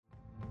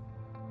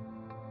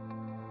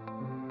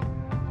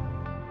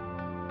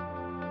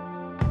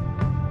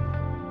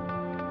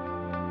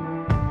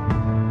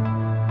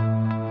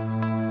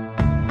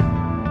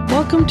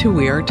Welcome to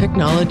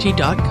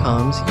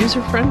WeAreTechnology.com's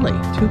User-Friendly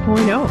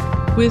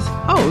 2.0 with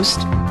host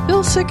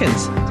Bill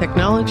Sikkens,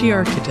 Technology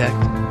Architect.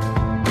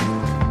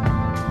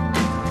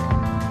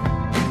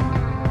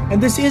 And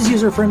this is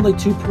User-Friendly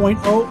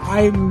 2.0.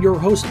 I'm your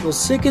host, Bill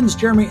Sikkens.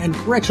 Jeremy and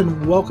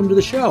Gretchen, welcome to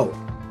the show.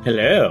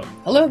 Hello.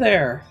 Hello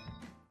there.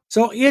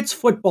 So it's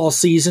football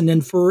season,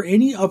 and for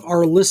any of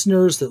our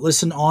listeners that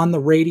listen on the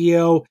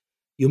radio,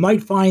 you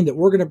might find that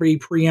we're going to be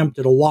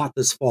preempted a lot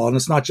this fall. And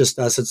it's not just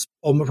us, it's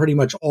pretty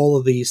much all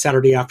of the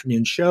Saturday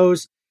afternoon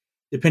shows,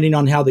 depending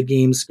on how the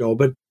games go.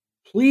 But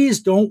please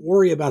don't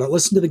worry about it.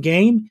 Listen to the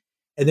game,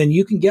 and then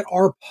you can get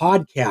our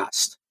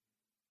podcast.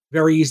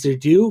 Very easy to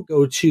do.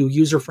 Go to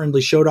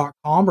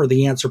userfriendlyshow.com or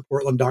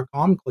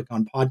theanswerportland.com, click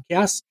on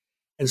podcasts,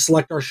 and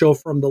select our show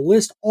from the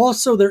list.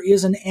 Also, there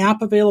is an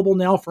app available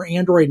now for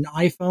Android and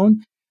iPhone.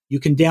 You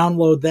can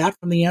download that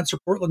from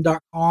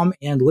theanswerportland.com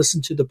and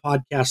listen to the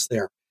podcast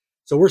there.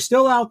 So we're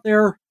still out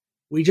there.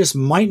 We just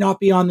might not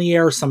be on the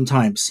air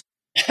sometimes.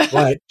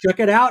 But check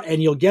it out,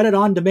 and you'll get it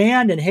on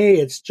demand. And hey,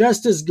 it's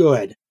just as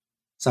good.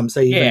 Some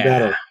say even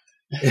better.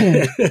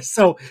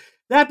 So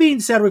that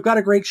being said, we've got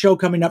a great show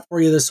coming up for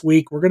you this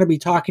week. We're going to be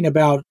talking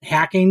about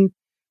hacking.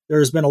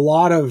 There's been a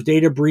lot of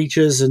data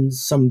breaches and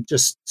some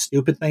just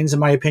stupid things, in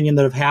my opinion,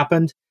 that have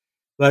happened.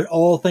 But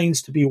all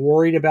things to be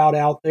worried about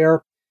out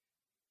there.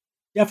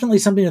 Definitely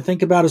something to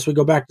think about as we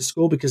go back to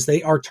school, because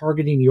they are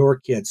targeting your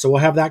kids. So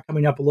we'll have that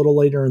coming up a little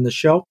later in the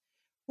show.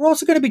 We're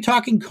also going to be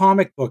talking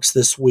comic books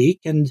this week,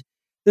 and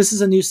this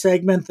is a new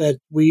segment that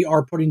we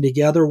are putting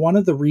together. One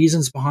of the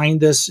reasons behind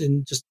this,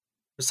 and just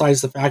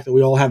besides the fact that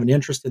we all have an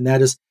interest in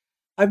that, is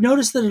I've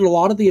noticed that at a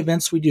lot of the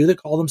events we do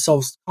that call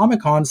themselves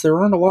Comic-Cons, there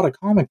aren't a lot of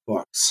comic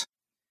books.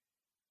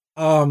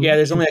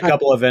 There's only a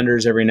couple of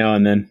vendors every now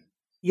and then.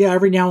 Yeah,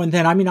 every now and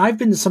then. I mean, I've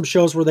been to some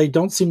shows where they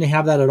don't seem to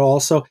have that at all.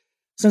 So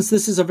since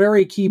this is a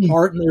very key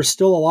part and there's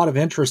still a lot of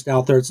interest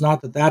out there, it's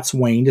not that that's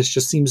waned. It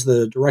just seems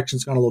the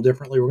direction's gone a little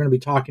differently. We're going to be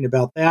talking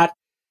about that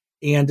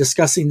and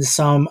discussing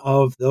some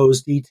of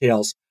those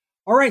details.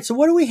 All right, so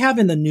what do we have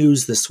in the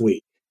news this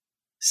week?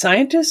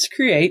 Scientists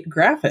create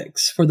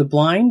graphics for the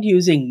blind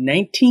using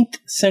 19th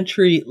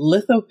century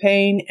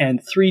lithophane and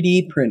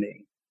 3D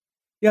printing.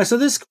 Yeah, so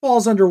this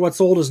falls under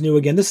what's old is new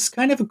again. This is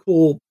kind of a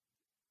cool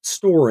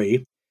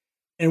story.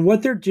 And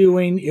what they're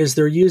doing is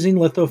they're using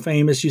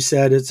lithophane, as you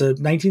said. It's a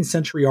 19th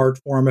century art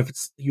form. If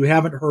you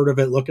haven't heard of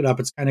it, look it up.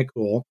 It's kind of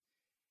cool.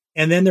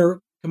 And then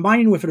they're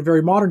combining with a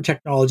very modern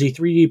technology,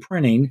 3D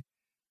printing,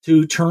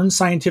 to turn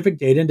scientific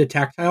data into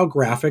tactile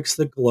graphics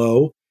that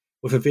glow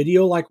with a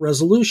video-like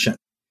resolution.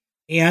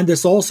 And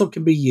this also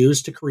can be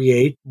used to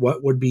create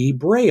what would be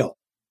Braille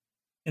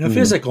in a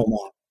physical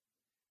model.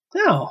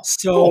 Oh,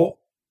 so cool.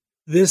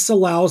 This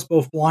allows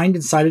both blind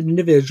and sighted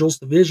individuals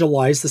to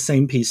visualize the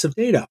same piece of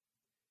data.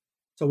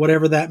 So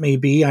whatever that may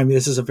be, I mean,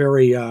 this is a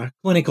very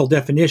clinical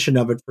definition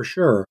of it for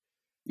sure.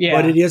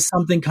 Yeah. But it is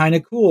something kind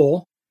of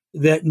cool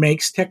that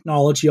makes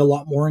technology a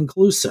lot more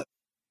inclusive.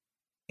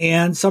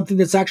 And something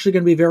that's actually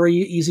going to be very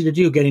easy to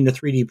do. Getting a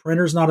 3D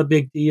printer is not a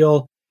big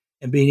deal.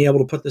 And being able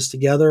to put this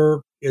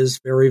together is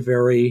very,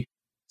 very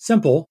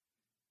simple.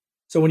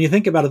 So when you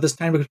think about it, this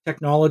type of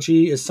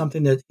technology is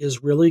something that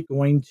is really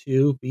going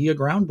to be a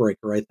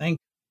groundbreaker, I think.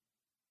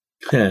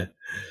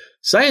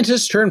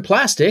 Scientists turn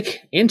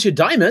plastic into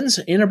diamonds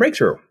in a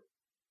breakthrough.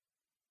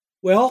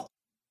 Well,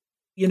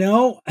 That's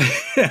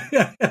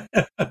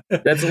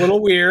a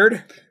little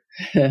weird.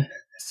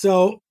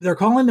 So they're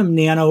calling them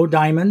nano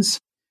diamonds.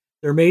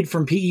 They're made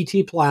from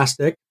PET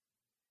plastic.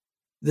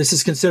 This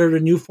is considered a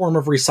new form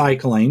of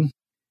recycling.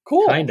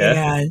 Cool. Kinda.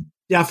 And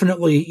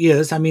definitely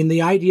is. I mean,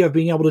 the idea of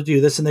being able to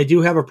do this, and they do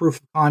have a proof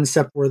of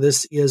concept where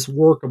this is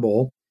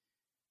workable,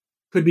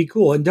 could be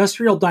cool.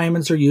 Industrial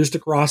diamonds are used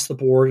across the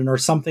board and are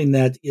something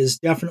that has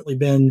definitely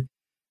been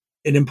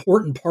an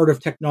important part of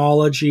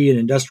technology and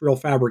industrial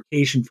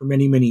fabrication for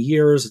many, many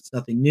years. It's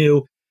nothing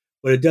new,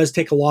 but it does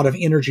take a lot of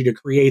energy to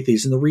create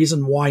these. And the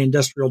reason why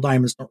industrial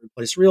diamonds don't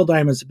replace real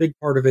diamonds, a big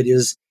part of it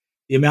is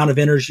the amount of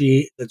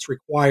energy that's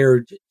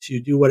required to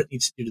do what it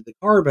needs to do to the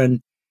carbon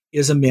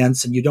is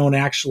immense, and you don't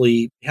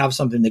actually have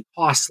something that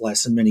costs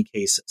less in many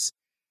cases.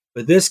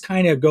 But this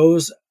kind of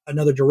goes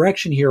another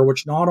direction here,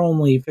 which not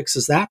only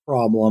fixes that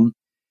problem,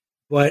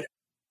 but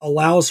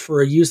allows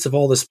for a use of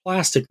all this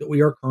plastic that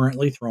we are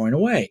currently throwing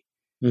away.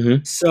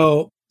 Mm-hmm.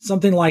 So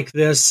something like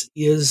this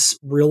is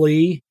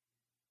really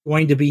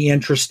going to be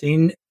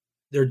interesting.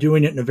 They're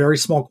doing it in a very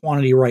small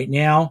quantity right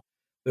now,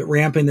 but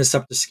ramping this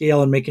up to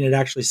scale and making it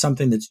actually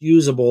something that's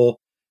usable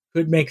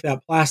could make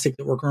that plastic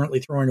that we're currently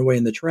throwing away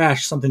in the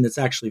trash something that's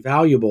actually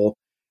valuable,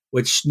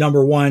 which,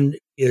 number one,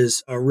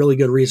 is a really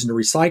good reason to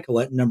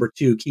recycle it, and number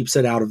two, keeps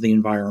it out of the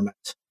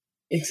environment.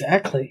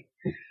 Exactly.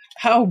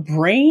 How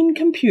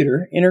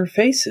brain-computer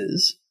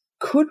interfaces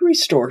could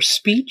restore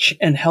speech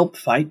and help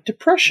fight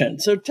depression.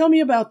 So tell me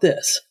about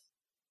this.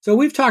 So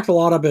we've talked a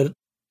lot about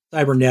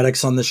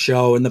cybernetics on the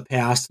show in the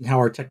past and how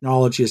our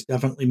technology is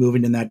definitely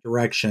moving in that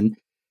direction.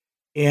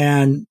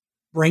 And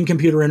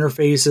brain-computer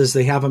interfaces,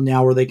 they have them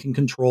now where they can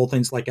control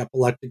things like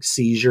epileptic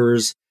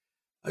seizures,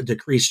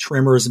 decreased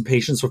tremors in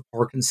patients with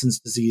Parkinson's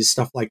disease,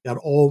 stuff like that,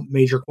 all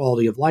major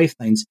quality of life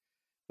things.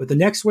 But the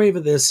next wave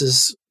of this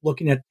is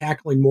looking at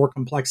tackling more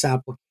complex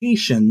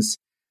applications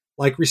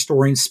like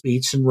restoring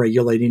speech and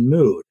regulating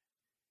mood.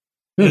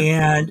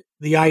 And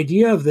the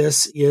idea of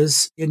this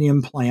is an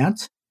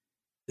implant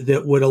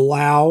that would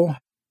allow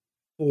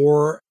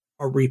for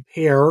a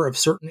repair of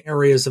certain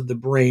areas of the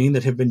brain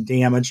that have been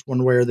damaged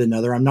one way or the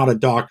other. I'm not a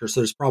doctor,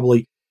 so there's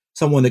probably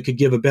someone that could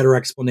give a better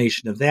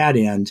explanation of that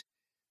end.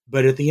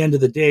 But at the end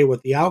of the day,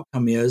 what the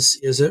outcome is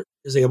it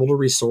is able to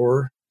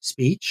restore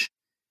speech,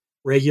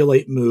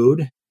 regulate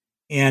mood.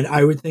 And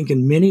I would think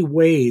in many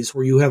ways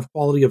where you have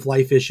quality of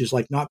life issues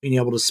like not being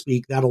able to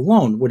speak, that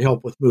alone would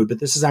help with mood.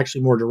 But this is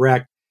actually more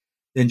direct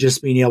than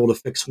just being able to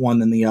fix one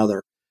than the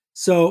other.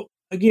 So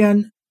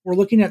again, we're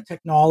looking at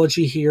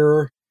technology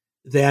here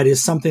that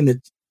is something that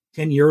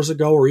 10 years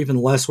ago or even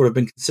less would have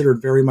been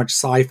considered very much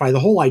sci-fi. The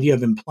whole idea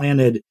of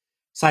implanted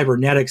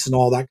cybernetics and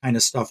all that kind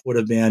of stuff would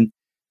have been.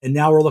 And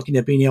now we're looking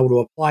at being able to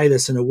apply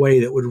this in a way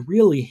that would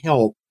really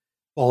help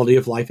quality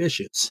of life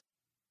issues.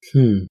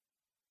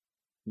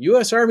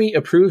 U.S. Army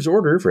approves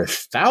order for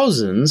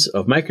thousands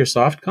of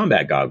Microsoft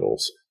combat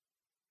goggles.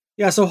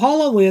 Yeah, so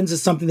HoloLens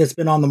is something that's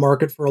been on the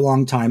market for a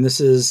long time.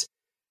 This is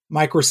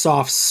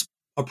Microsoft's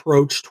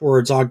approach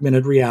towards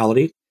augmented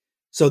reality.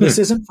 So this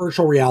isn't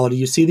virtual reality.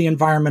 You see the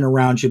environment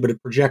around you, but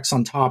it projects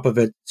on top of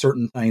it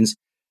certain things.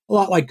 A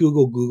lot like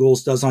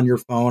Google's does on your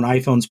phone.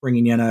 iPhone's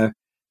bringing in a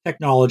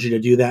technology to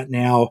do that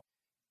now,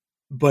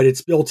 but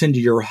it's built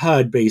into your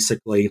HUD,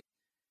 basically.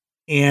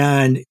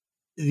 And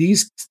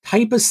these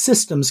type of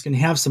systems can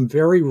have some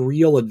very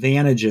real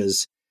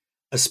advantages,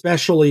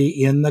 especially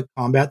in the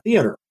combat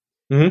theater.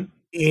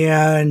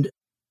 And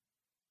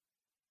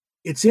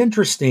it's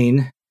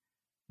interesting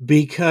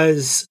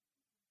because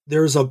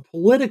there's a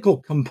political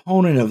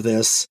component of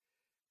this,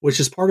 which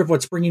is part of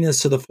what's bringing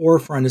this to the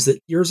forefront, is that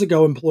years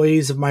ago,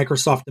 employees of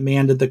Microsoft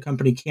demanded the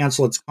company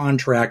cancel its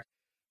contract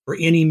for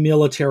any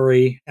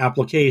military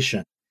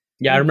application.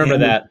 Yeah, I remember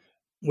that.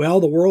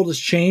 Well, the world has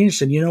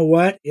changed, and you know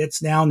what?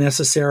 It's now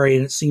necessary,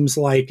 and it seems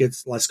like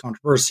it's less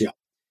controversial.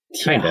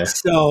 Kind of.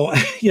 So,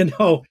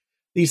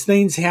 these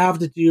things have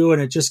to do, and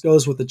it just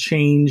goes with the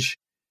change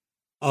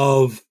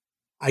of,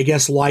 I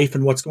guess, life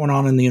and what's going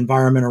on in the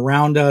environment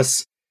around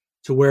us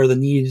to where the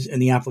need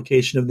and the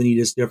application of the need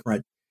is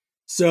different.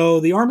 So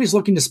the Army's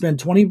looking to spend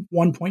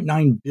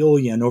 $21.9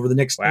 billion over the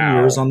next 10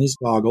 years on these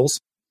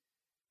goggles.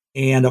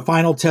 And a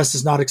final test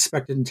is not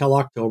expected until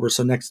October,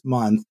 so next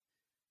month.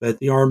 But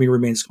the Army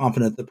remains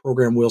confident the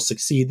program will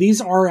succeed. These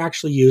are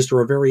actually used,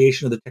 or a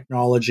variation of the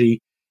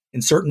technology,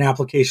 in certain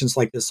applications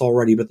like this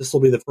already, but this will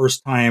be the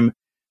first time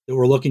that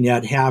we're looking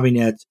at having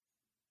it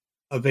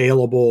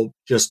available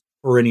just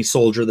for any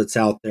soldier that's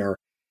out there.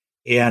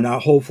 And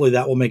hopefully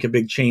that will make a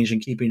big change in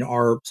keeping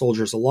our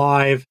soldiers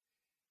alive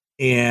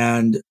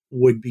and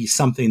would be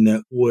something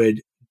that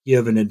would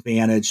give an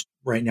advantage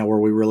right now where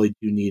we really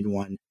do need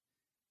one.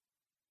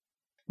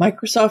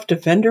 Microsoft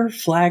Defender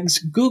flags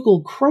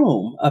Google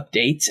Chrome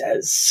updates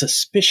as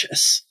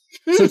suspicious.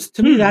 So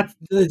to me, that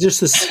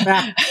just the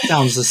fact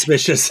sounds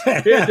suspicious.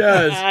 It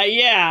does.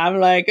 Yeah, I'm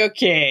like,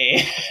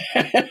 okay.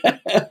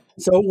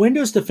 So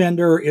Windows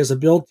Defender is a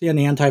built-in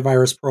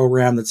antivirus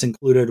program that's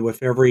included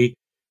with every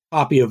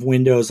copy of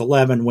Windows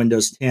 11,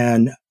 Windows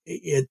 10.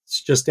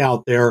 It's just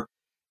out there.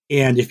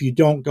 And if you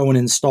don't go and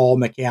install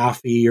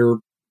McAfee or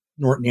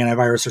Norton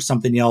Antivirus or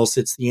something else,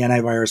 it's the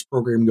antivirus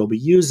program you'll be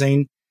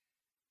using.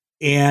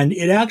 And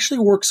it actually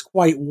works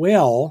quite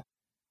well.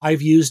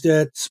 I've used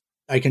it.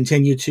 I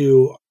continue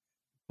to.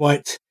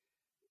 But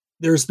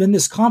there's been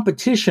this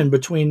competition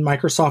between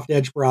Microsoft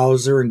Edge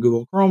browser and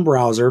Google Chrome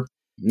browser.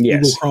 Yes.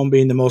 Google Chrome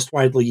being the most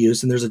widely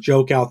used. And there's a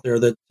joke out there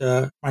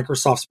that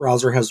Microsoft's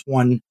browser has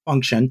one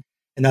function,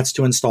 and that's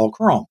to install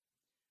Chrome.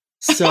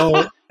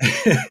 So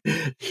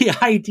the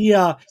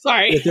idea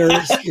that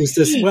there's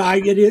this,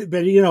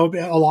 but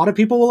a lot of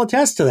people will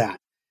attest to that.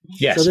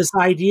 Yes. So this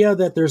idea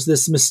that there's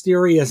this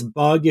mysterious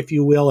bug, if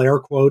you will, air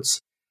quotes,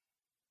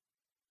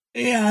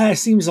 it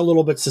seems a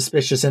little bit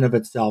suspicious in of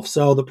itself.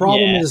 So the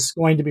problem is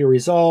going to be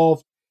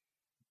resolved,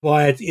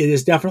 but it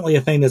is definitely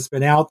a thing that's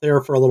been out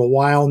there for a little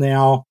while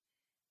now.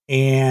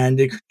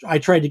 And I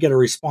tried to get a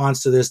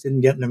response to this,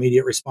 didn't get an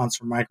immediate response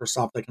from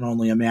Microsoft, I can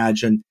only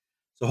imagine.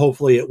 So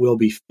hopefully it will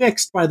be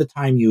fixed by the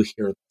time you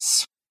hear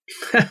this.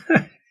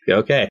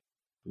 Okay.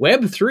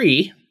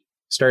 Web3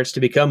 starts to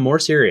become more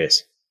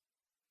serious.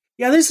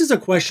 Yeah, this is a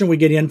question we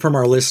get in from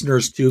our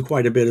listeners too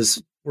quite a bit,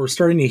 is we're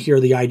starting to hear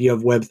the idea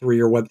of Web3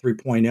 or Web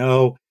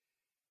 3.0.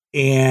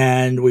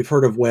 And we've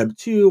heard of Web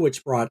 2,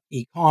 which brought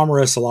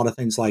e-commerce, a lot of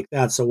things like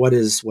that. So what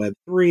is Web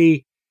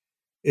 3?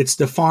 It's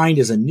defined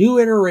as a new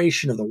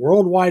iteration of the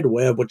World Wide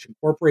Web, which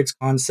incorporates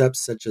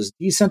concepts such as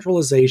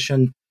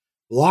decentralization,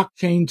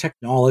 blockchain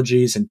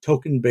technologies, and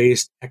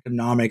token-based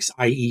economics,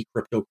 i.e.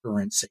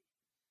 cryptocurrency.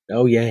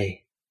 Oh,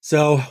 yay.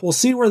 So we'll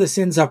see where this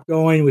ends up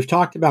going. We've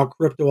talked about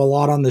crypto a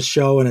lot on the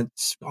show, and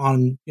it's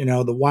on,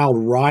 the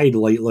wild ride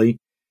lately.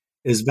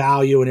 Is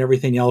value and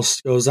everything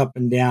else goes up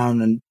and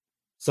down and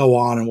so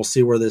on, and we'll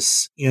see where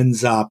this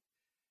ends up.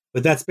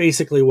 But that's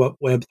basically what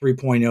Web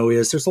 3.0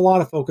 is. There's a lot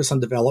of focus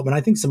on development.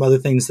 I think some other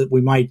things that we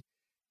might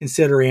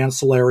consider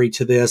ancillary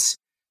to this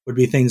would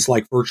be things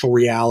like virtual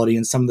reality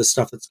and some of the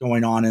stuff that's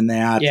going on in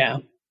that. Yeah.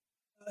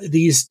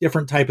 These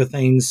different type of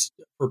things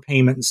for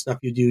payment and stuff,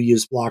 you do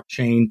use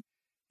blockchain.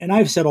 And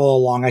I've said all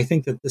along, I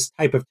think that this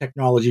type of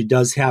technology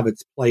does have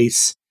its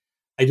place.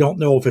 I don't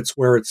know if it's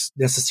where it's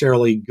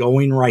necessarily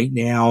going right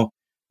now,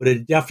 but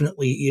it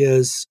definitely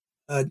is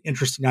an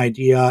interesting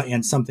idea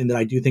and something that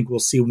I do think we'll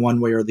see one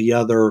way or the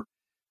other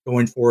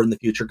going forward in the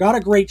future. Got a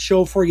great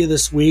show for you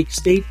this week.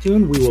 Stay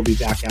tuned. We will be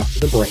back after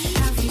the break.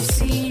 Have you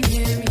seen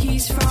him?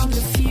 He's from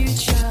the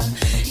future.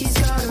 He's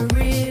got a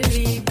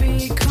really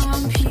big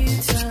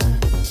computer.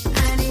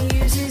 And he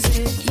uses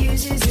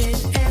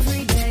it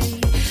every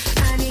day.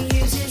 And he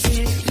uses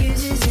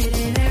it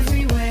in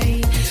every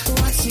way.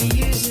 What's he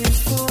use it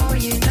for?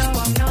 You know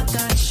I'm not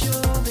that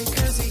sure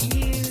because it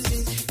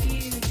uses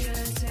future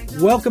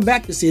technology. Welcome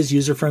back. This is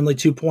User Friendly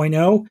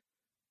 2.0.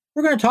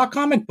 We're going to talk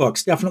comic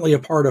books, definitely a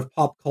part of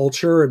pop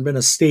culture and been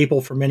a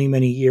staple for many,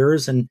 many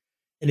years and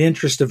an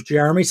interest of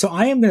Jeremy. So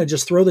I am going to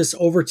just throw this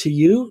over to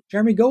you.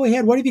 Jeremy, go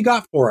ahead. What have you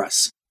got for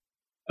us?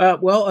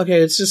 Well,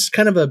 okay, it's just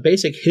kind of a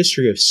basic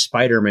history of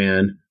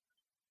Spider-Man.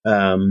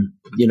 Started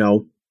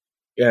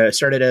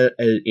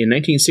in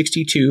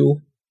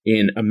 1962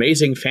 in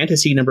Amazing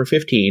Fantasy number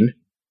 15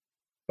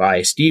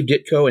 by Steve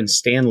Ditko and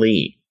Stan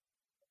Lee.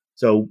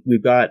 So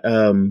we've got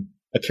a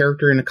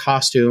character in a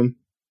costume.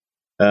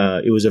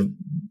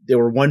 They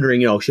were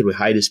wondering, should we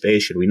hide his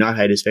face? Should we not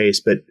hide his face?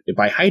 But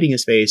by hiding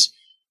his face,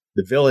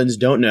 the villains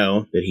don't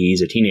know that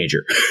he's a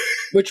teenager.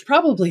 Which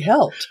probably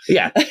helped.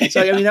 Yeah.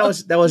 So,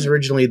 that was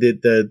originally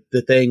the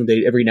thing.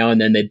 Every now and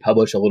then they'd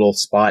publish a little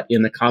spot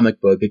in the comic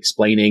book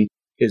explaining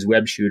his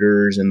web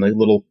shooters and the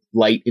little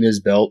light in his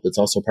belt that's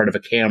also part of a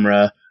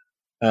camera,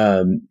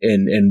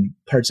 and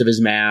parts of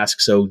his mask.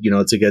 So,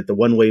 to get the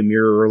one-way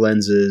mirror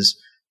lenses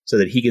so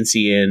that he can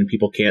see in.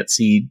 People can't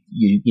see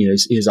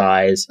his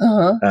eyes.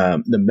 Uh-huh.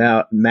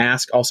 The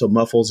mask also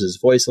muffles his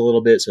voice a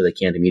little bit so they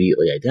can't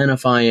immediately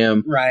identify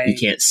him. Right. You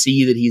can't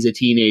see that he's a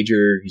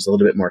teenager. He's a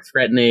little bit more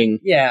threatening.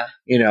 Yeah.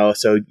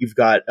 So you've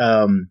got...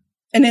 and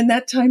in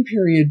that time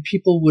period,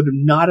 people would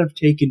not have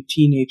taken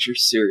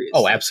teenagers seriously.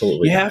 Oh,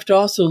 absolutely. You have to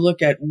also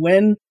look at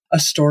when a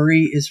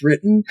story is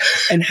written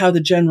and how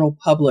the general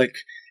public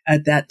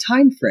at that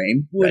time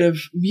frame would have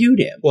viewed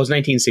him. Well, it's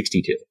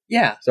 1962.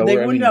 Yeah. So they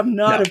wouldn't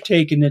have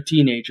taken a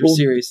teenager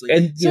seriously.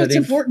 And, so it's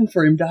important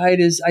for him to hide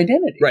his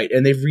identity. Right.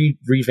 And they've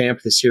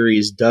revamped the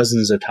series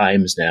dozens of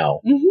times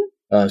now.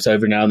 Mm-hmm. So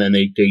every now and then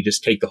they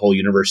just take the whole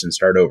universe and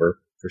start over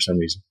for some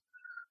reason.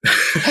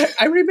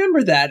 I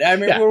remember that. I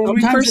remember when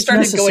we first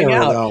started going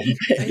out.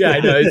 Yeah, I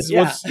know.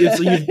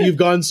 You've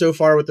gone so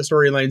far with the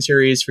storyline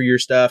series for your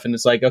stuff, and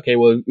it's like, okay,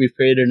 well, we've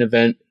created an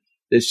event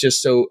that's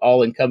just so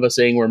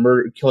all-encompassing.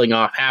 We're killing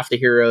off half the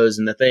heroes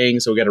and the thing,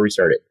 so we got to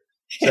restart it.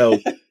 So,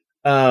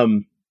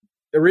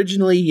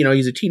 originally,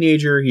 he's a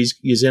teenager.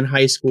 He's in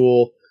high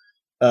school.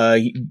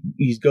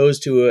 He goes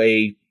to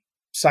a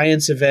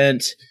science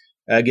event,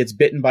 gets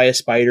bitten by a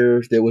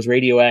spider that was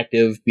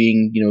radioactive,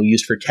 being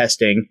used for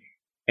testing.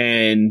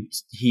 And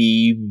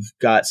he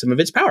got some of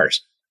its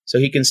powers. So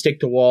he can stick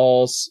to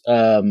walls.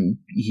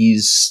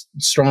 He's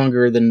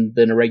stronger than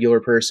a regular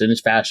person.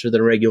 He's faster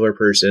than a regular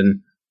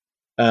person.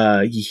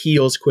 He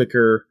heals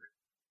quicker.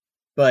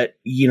 But,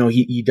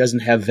 he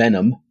doesn't have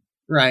venom.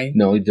 Right.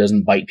 No, he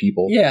doesn't bite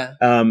people. Yeah.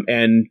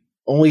 And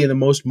only in the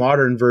most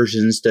modern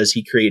versions does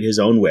he create his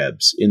own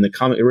webs. In the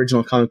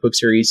original comic book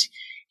series,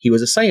 he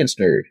was a science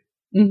nerd.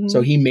 Mm-hmm.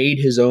 So he made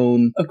his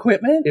own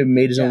equipment. It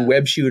made his own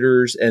web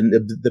shooters, and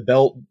the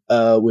belt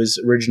was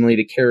originally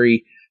to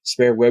carry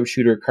spare web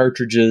shooter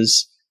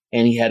cartridges.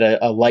 And he had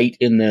a light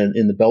in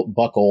the belt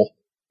buckle,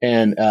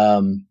 and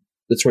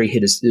that's where he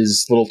hid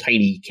his little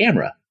tiny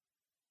camera.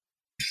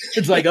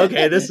 It's like,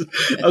 okay, this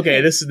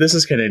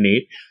is kind of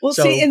neat. Well,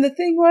 see, and the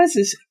thing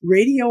is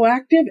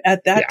radioactive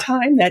at that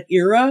time, that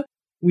era.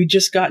 We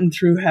just gotten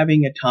through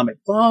having atomic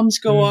bombs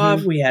go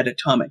off. We had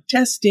atomic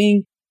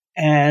testing.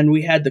 And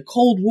we had the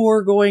Cold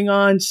War going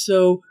on,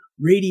 so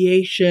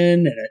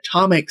radiation and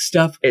atomic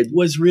stuff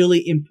was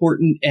really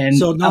important. And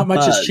so not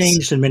much has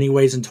changed in many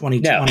ways in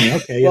 2020. No.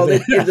 Okay, well,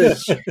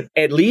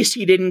 at least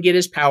he didn't get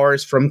his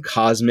powers from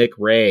cosmic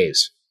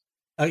rays.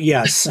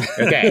 Yes.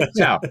 Okay,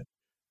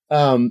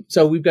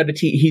 so we've got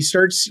he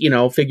starts,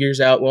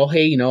 figures out, well,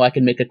 hey, I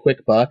can make a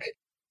quick buck.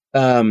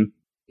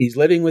 He's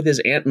living with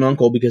his aunt and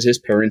uncle because his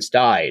parents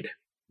died.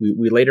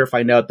 We later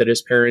find out that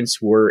his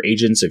parents were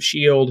agents of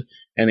S.H.I.E.L.D.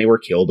 and they were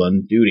killed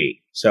on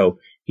duty. So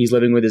he's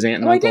living with his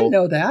aunt and uncle. I didn't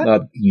know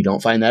that. You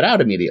don't find that out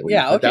immediately.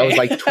 Yeah, okay. That was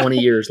like 20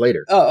 years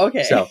later. Oh,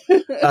 okay. So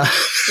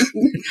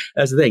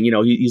that's the thing.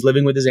 He's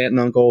living with his aunt and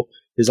uncle.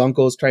 His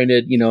uncle's trying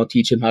to,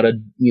 teach him how to,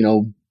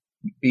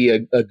 be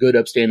a good,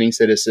 upstanding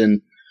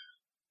citizen.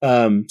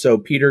 So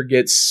Peter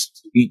gets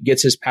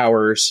his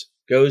powers,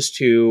 goes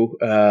to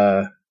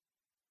an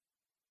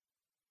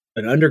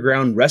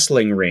underground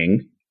wrestling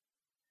ring,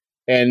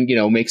 and,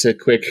 makes a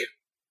quick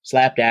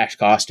slapdash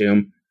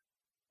costume,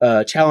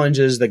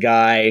 challenges the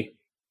guy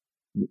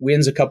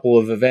wins a couple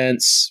of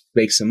events,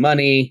 makes some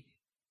money,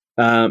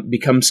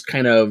 becomes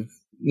kind of,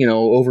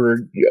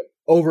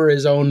 over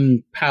his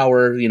own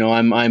power.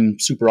 I'm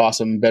super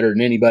awesome, better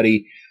than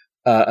anybody.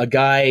 A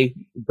guy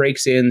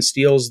breaks in,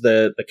 steals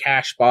the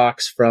cash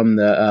box from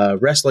the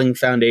wrestling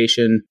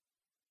foundation.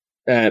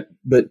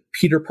 But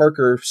Peter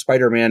Parker,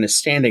 Spider-Man, is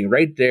standing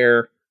right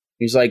there.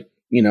 He's like,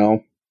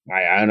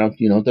 I don't,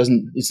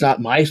 it's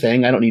not my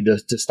thing. I don't need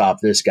to stop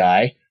this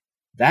guy.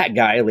 That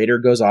guy later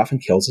goes off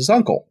and kills his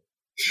uncle.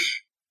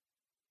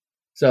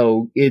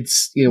 So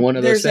it's, one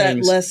of those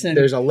things.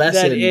 There's a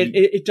lesson. That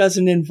it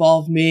doesn't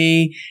involve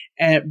me,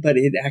 but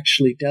it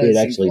actually does. It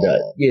actually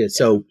does. Yeah.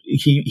 So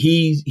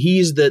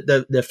he's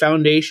the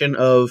foundation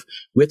of,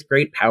 with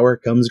great power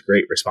comes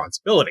great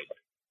responsibility.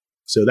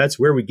 So that's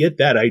where we get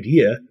that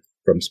idea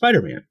from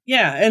Spider-Man.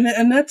 Yeah.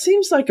 And that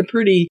seems like a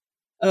pretty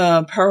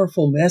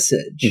powerful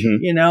message,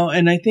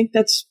 and I think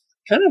that's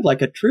kind of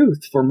like a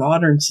truth for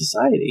modern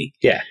society.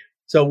 Yeah.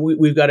 So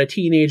we've got a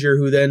teenager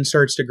who then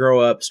starts to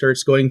grow up,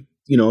 starts going,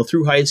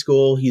 through high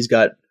school. He's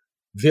got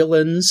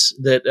villains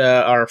that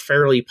are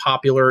fairly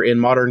popular in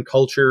modern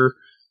culture.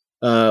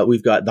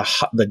 We've got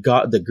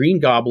the Green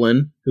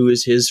Goblin, who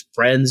is his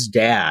friend's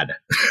dad.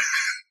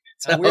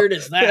 How weird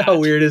is that? How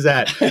weird is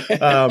that?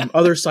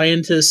 Other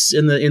scientists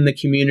in the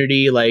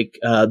community, like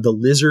the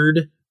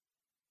Lizard,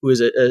 who is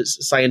a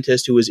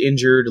scientist who was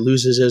injured,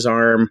 loses his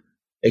arm,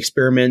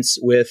 experiments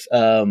with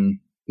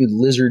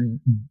lizard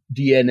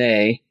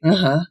DNA,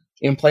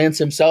 implants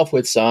himself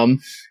with some,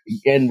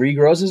 and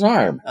regrows his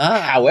arm.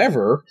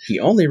 However, he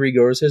only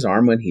regrows his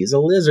arm when he's a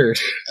lizard.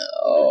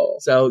 Oh.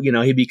 So,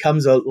 he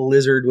becomes a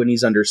lizard when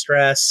he's under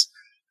stress.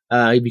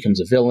 He becomes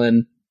a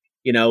villain.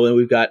 And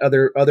we've got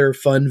other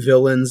fun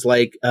villains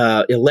like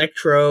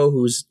Electro,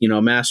 who's,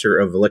 master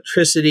of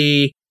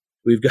electricity.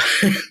 We've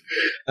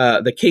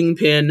got the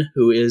Kingpin,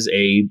 who is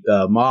a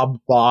mob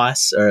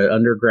boss,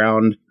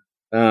 underground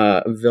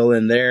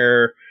villain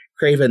there.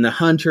 Kraven the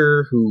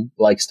Hunter, who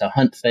likes to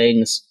hunt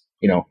things.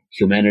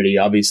 Humanity,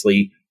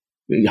 obviously,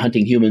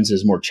 hunting humans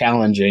is more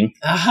challenging.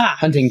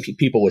 Hunting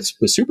people with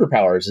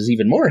superpowers is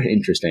even more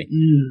interesting.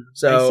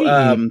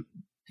 So,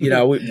 we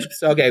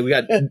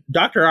got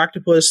Dr.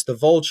 Octopus, the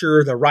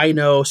Vulture, the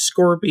Rhino,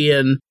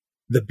 Scorpion,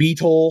 the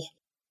Beetle,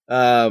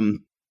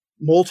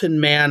 Molten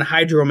Man,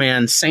 Hydro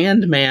Man,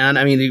 Sandman.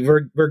 I mean,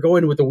 we're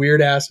going with the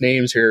weird ass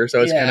names here,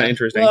 so it's kind of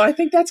interesting. Well, I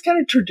think that's kind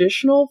of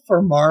traditional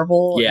for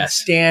Marvel. Yes. And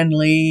Stan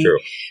Lee. True.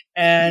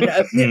 And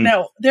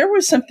now there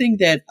was something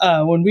that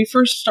when we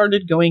first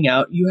started going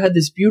out, you had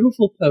this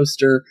beautiful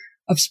poster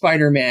of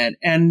Spider-Man,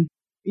 and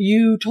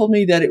you told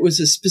me that it was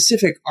a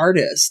specific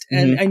artist.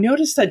 And I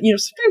noticed that,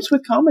 sometimes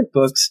with comic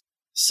books,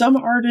 some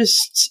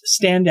artists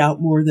stand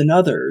out more than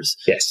others.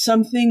 Yes.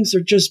 Some things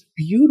are just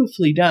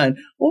beautifully done.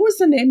 What was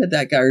the name of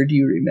that guy, or do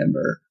you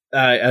remember?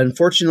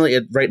 Unfortunately,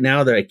 right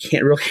now that I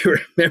can't really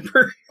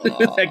remember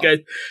that guy.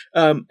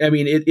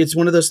 It's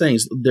one of those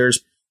things.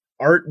 There's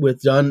art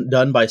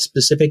done by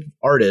specific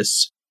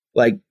artists.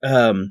 Like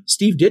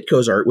Steve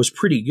Ditko's art was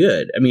pretty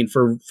good. I mean,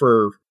 for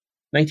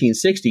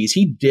 1960s,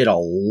 he did a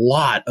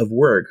lot of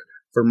work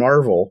for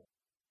Marvel,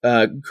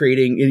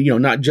 creating,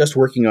 not just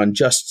working on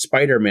just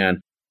Spider-Man,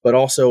 but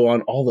also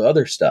on all the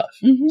other stuff.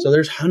 So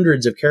there's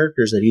hundreds of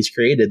characters that he's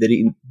created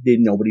that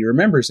nobody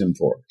remembers him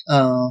for.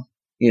 Oh.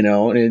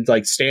 And it's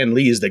like Stan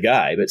Lee is the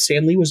guy, but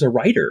Stan Lee was a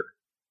writer.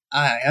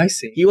 I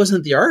see. He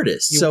wasn't the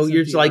artist. So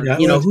you're like,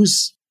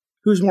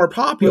 who's more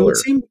popular?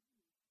 Well,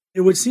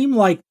 it would seem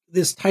like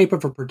this type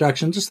of a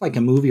production, just like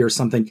a movie or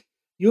something,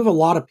 you have a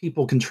lot of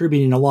people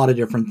contributing a lot of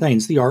different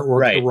things. The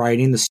artwork, the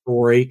writing, the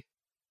story,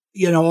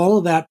 all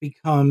of that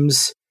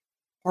becomes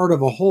part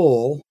of a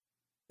whole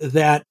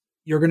that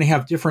you're going to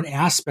have different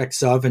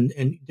aspects of and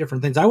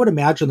different things. I would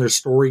imagine there's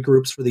story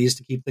groups for these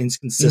to keep things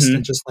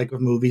consistent, just like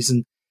with movies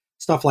and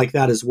stuff like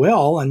that as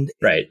well. And,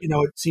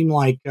 it seemed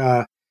like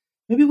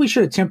maybe we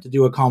should attempt to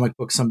do a comic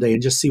book someday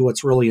and just see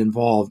what's really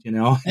involved,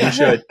 We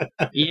should.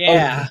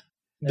 Yeah.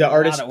 The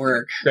artist, a lot of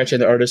work. Gretchen,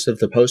 the artist of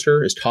the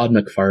poster is Todd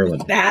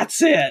McFarlane.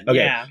 That's it. Okay.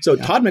 Yeah. So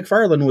Todd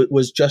McFarlane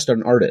was just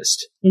an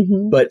artist,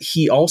 but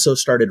he also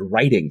started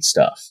writing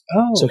stuff.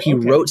 Oh, so he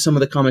wrote some of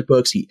the comic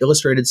books, he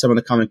illustrated some of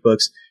the comic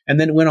books, and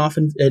then went off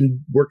and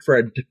worked for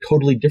a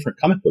totally different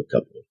comic book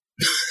company.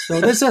 So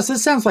this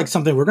sounds like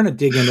something we're going to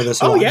dig into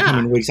this in the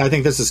coming weeks. I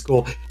think this is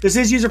cool. This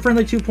is User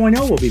Friendly 2.0.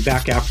 We'll be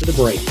back after the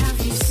break.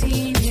 Have you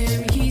seen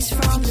him? He's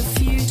from the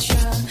future.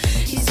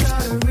 He's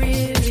got a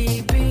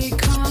really big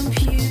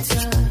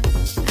computer,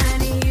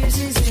 and he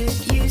uses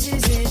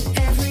it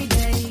every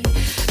day,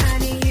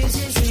 and he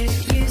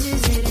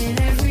uses it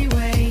in every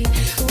way.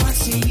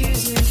 What's he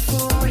use it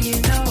for?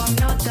 I'm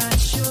not that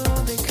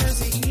sure,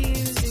 because it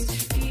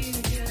uses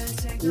future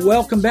technology.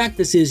 Welcome back.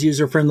 This is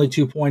User Friendly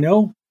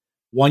 2.0.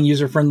 One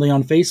user friendly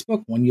on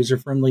Facebook, one user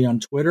friendly on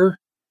Twitter.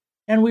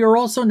 And we are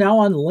also now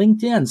on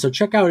LinkedIn. So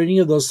check out any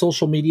of those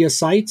social media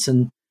sites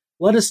and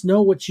let us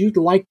know what you'd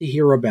like to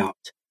hear about.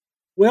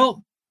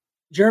 Well,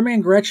 Jeremy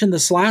and Gretchen,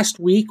 this last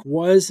week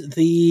was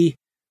the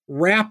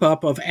wrap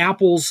up of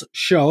Apple's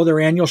show, their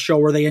annual show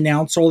where they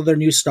announce all of their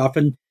new stuff.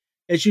 And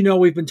as you know,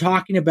 we've been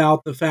talking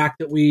about the fact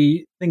that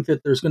we think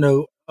that there's going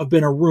to have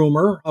been a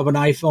rumor of an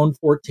iPhone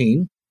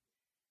 14.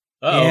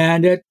 Uh-oh.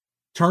 And it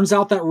turns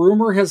out that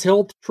rumor has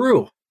held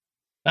true.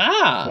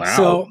 Wow.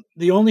 So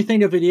the only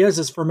thing of it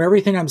is from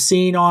everything I'm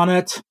seeing on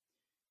it,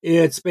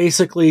 it's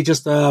basically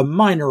just a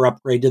minor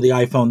upgrade to the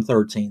iPhone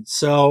 13.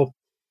 So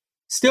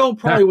still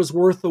probably was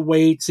worth the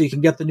wait so you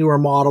can get the newer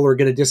model or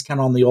get a discount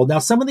on the old. Now,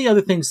 some of the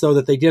other things, though,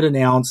 that they did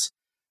announce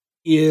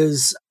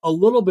is a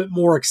little bit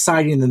more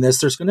exciting than this.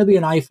 There's going to be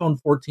an iPhone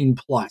 14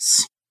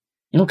 Plus.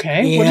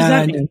 Okay. What does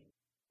that mean?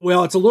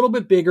 Well, it's a little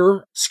bit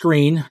bigger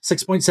screen,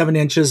 6.7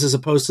 inches as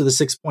opposed to the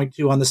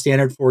 6.2 on the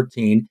standard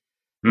 14.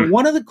 But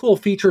one of the cool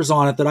features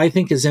on it that I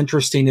think is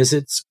interesting is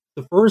it's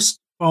the first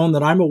phone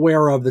that I'm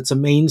aware of that's a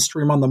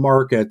mainstream on the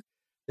market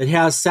that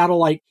has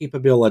satellite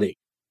capability.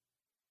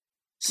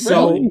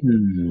 So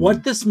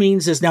what this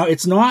means is now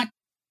it's not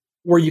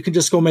where you can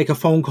just go make a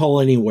phone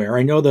call anywhere.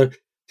 I know the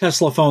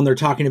Tesla phone, they're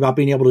talking about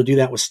being able to do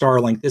that with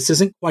Starlink. This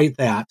isn't quite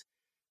that.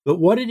 But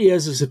what it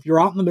is if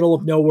you're out in the middle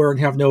of nowhere and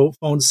have no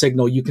phone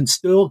signal, you can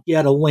still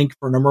get a link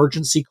for an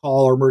emergency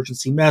call or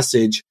emergency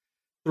message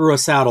through a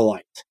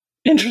satellite.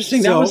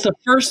 Interesting. That was the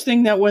first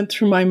thing that went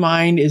through my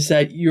mind is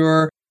that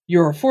you're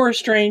a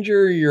forest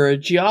ranger, you're a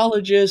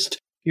geologist,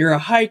 you're a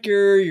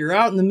hiker, you're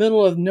out in the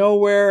middle of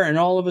nowhere, and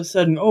all of a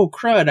sudden, oh,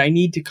 crud, I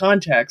need to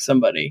contact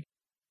somebody.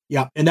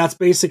 Yeah, and that's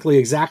basically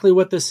exactly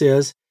what this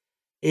is.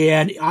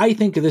 And I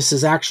think this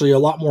is actually a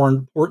lot more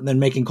important than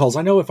making calls.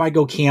 I know if I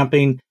go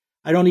camping,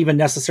 I don't even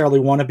necessarily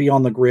want to be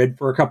on the grid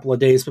for a couple of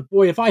days. But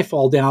boy, if I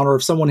fall down or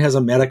if someone has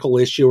a medical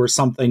issue or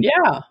something,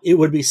 it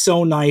would be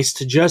so nice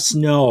to just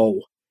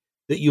know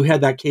that you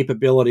had that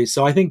capability.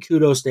 So I think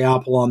kudos to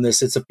Apple on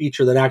this. It's a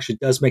feature that actually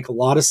does make a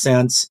lot of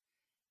sense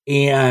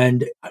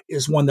and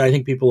is one that I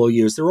think people will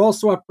use. They're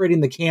also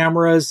upgrading the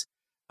cameras.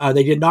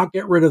 They did not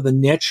get rid of the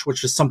niche,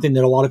 which is something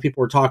that a lot of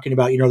people were talking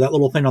about. You know, that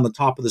little thing on the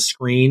top of the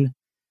screen.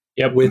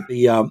 Yep. With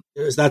the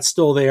that's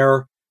still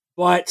there,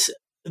 but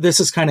this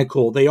is kind of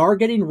cool. They are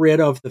getting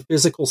rid of the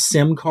physical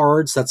SIM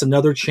cards. That's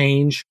another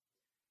change.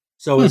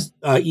 So it's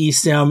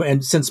eSIM,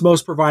 and since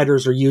most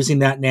providers are using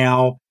that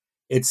now,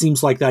 it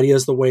seems like that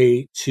is the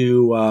way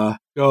to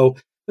go.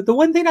 But the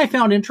one thing I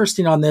found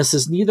interesting on this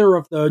is neither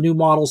of the new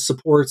models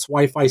supports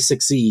Wi-Fi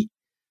 6E,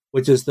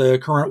 which is the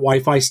current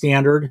Wi-Fi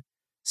standard.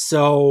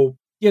 So,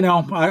 you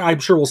know, I'm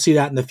sure we'll see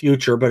that in the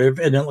future, but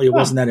evidently it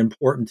wasn't that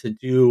important to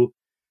do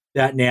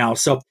that now.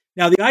 So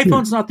now the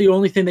iPhone's not the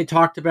only thing they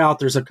talked about.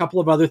 There's a couple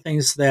of other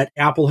things that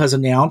Apple has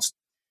announced.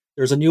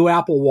 There's a new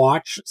Apple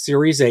Watch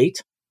Series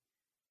 8,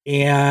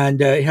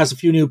 and it has a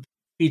few new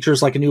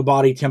features like a new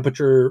body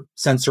temperature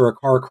sensor, a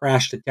car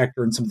crash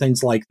detector, and some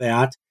things like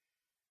that.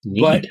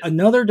 Neat. But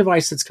another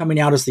device that's coming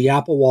out is the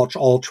Apple Watch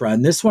Ultra,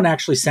 and this one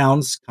actually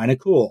sounds kind of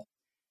cool.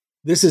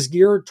 This is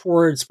geared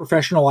towards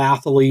professional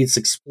athletes,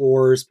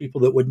 explorers,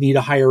 people that would need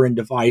a higher-end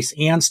device,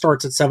 and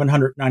starts at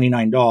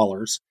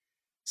 $799.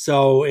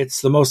 So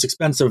it's the most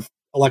expensive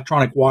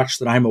electronic watch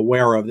that I'm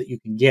aware of that you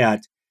can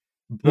get.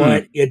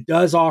 But it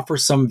does offer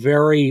some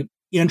very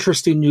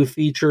interesting new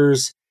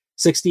features,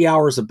 60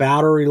 hours of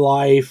battery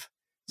life,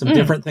 some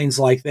different things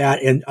like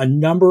that, and a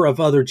number of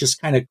other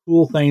just kind of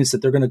cool things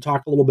that they're going to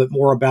talk a little bit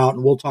more about,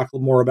 and we'll talk a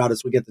little more about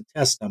as we get to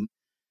test them.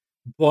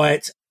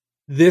 But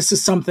this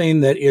is something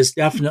that is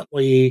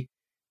definitely,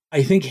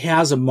 I think,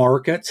 has a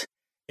market.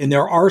 And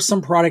there are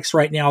some products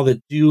right now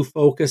that do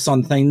focus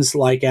on things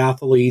like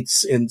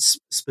athletes and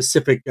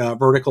specific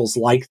verticals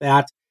like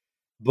that.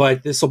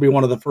 But this will be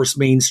one of the first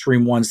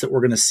mainstream ones that we're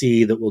going to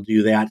see that will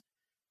do that.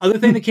 Other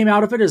thing that came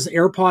out of it is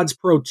AirPods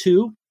Pro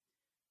 2.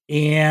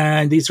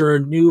 And these are a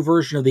new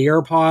version of the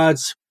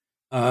AirPods,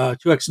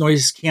 2x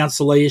noise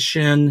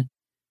cancellation.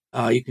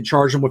 You can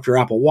charge them with your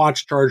Apple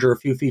Watch charger, a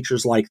few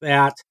features like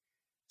that.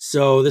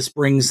 So this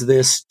brings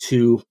this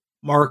to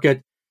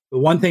market. The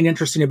one thing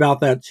interesting about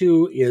that,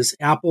 too, is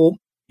Apple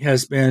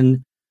has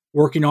been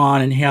working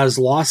on and has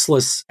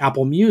lossless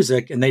Apple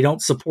Music, and they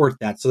don't support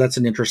that. So that's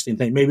an interesting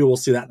thing. Maybe we'll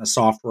see that in a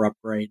software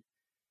upgrade.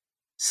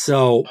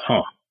 So,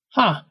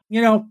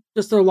 you know,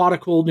 just a lot of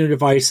cool new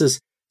devices.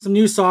 Some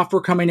new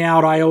software coming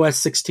out. iOS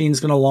 16 is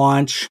going to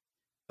launch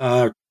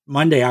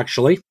Monday,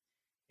 actually.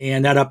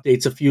 And that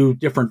updates a few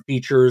different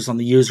features on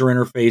the user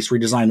interface,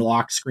 redesigned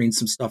lock screen,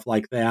 some stuff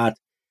like that.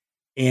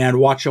 And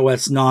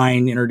watchOS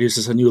 9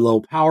 introduces a new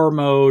low power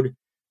mode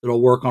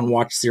that'll work on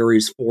Watch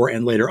Series 4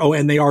 and later. Oh,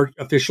 and they are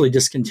officially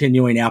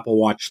discontinuing Apple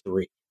Watch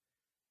 3.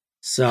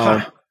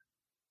 So,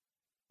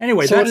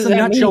 anyway, that's the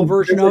nutshell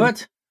version of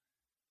it.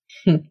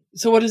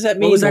 So what does that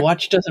mean? The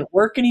watch doesn't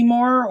work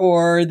anymore,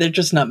 or they're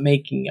just not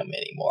making them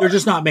anymore? They're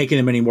just not making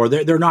them anymore.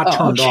 They're not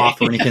turned off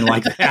or anything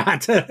like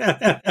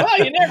that. Well,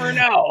 you never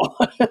know.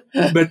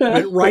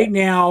 but right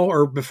now,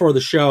 or before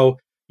the show,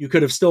 you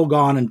could have still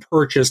gone and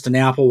purchased an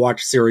Apple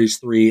Watch Series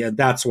 3, and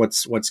that's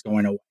what's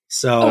going away.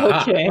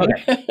 So,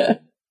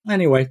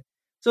 anyway,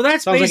 so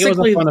that's sounds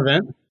basically like it was a fun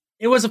event.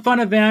 It was a fun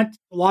event.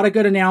 A lot of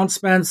good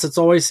announcements. It's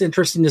always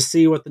interesting to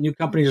see what the new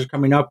companies are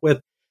coming up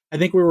with. I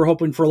think we were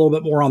hoping for a little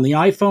bit more on the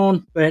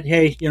iPhone, but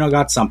hey,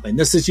 got something.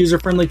 This is User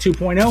Friendly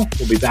 2.0.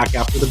 We'll be back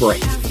after the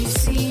break. Have you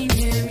seen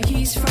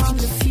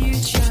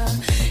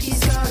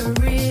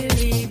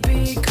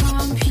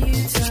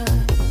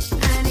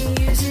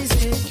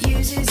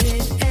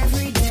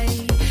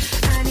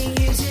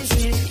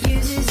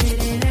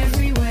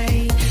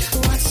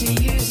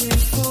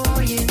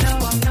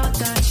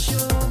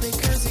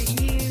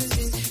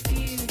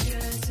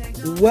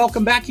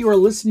welcome back. You are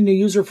listening to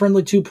User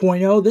Friendly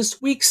 2.0.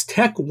 This week's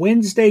Tech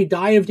Wednesday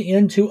dived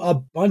into a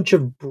bunch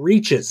of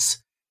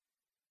breaches.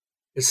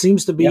 It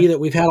seems to be that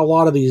we've had a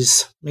lot of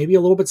these, maybe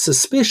a little bit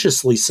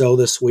suspiciously so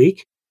this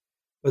week,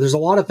 but there's a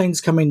lot of things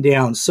coming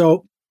down.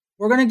 So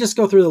we're going to just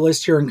go through the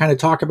list here and kind of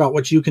talk about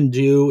what you can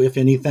do, if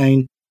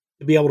anything,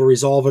 to be able to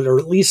resolve it, or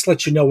at least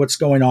let you know what's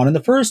going on. And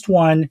the first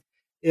one,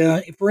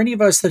 for any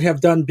of us that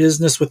have done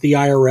business with the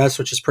IRS,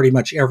 which is pretty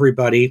much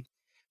everybody,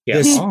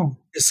 this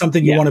is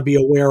something you want to be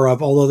aware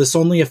of, although this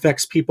only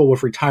affects people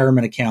with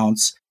retirement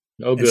accounts.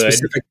 Oh, and good.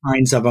 Specific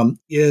kinds of them,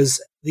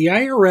 is the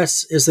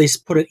IRS, as they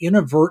put it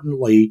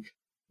inadvertently,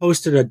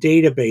 posted a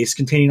database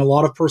containing a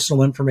lot of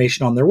personal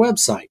information on their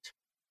website.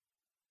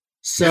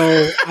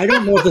 So I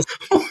don't know if this.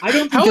 I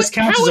don't think this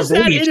counts as a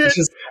breach.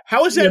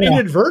 How is that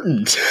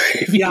inadvertent?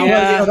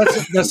 Well,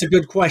 that's a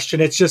good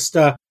question. It's just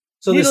so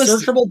the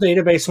searchable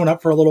database went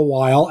up for a little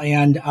while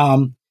and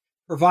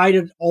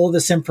provided all of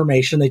this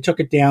information. They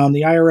took it down.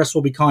 The IRS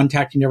will be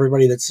contacting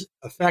everybody that's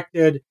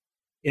affected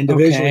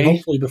individually,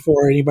 hopefully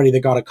before anybody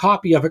that got a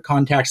copy of it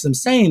contacts them,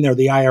 saying they're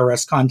the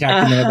IRS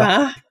contacting them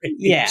about it.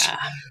 Yeah.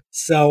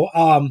 So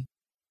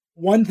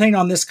one thing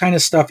on this kind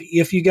of stuff,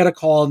 if you get a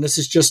call, and this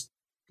is just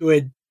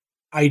good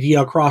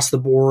idea across the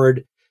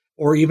board,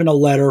 or even a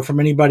letter from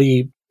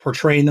anybody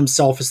portraying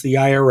themselves as the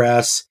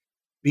IRS,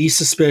 be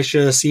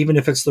suspicious, even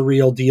if it's the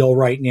real deal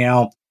right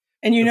now.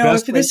 And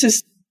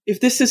if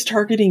this is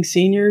targeting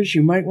seniors,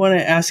 you might want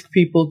to ask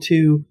people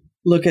to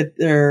look at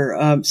their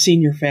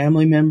senior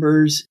family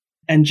members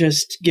and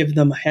just give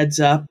them a heads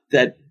up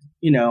that,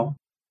 you know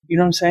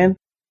what I'm saying?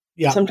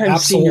 Yeah, sometimes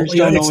absolutely.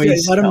 seniors don't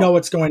always let them know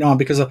what's going on,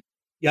 because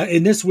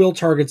and this will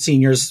target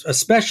seniors,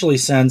 especially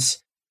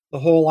since the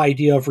whole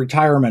idea of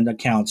retirement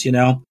accounts,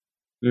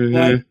 Mm-hmm.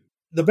 But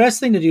the best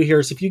thing to do here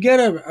is if you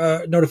get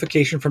a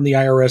notification from the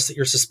IRS that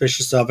you're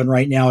suspicious of, and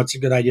right now it's a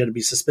good idea to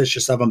be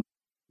suspicious of them,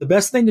 the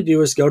best thing to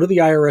do is go to the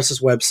IRS's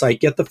website,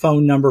 get the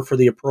phone number for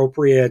the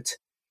appropriate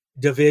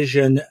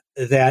division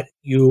that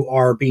you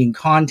are being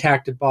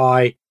contacted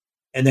by,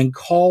 and then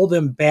call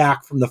them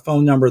back from the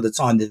phone number that's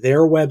on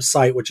their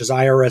website, which is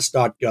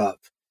irs.gov.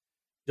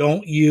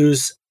 Don't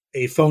use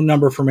a phone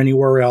number from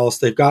anywhere else.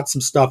 They've got some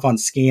stuff on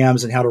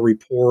scams and how to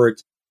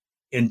report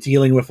and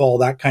dealing with all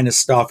that kind of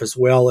stuff, as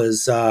well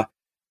as the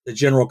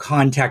general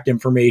contact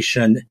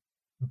information.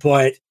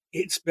 But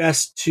it's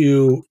best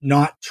to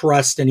not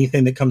trust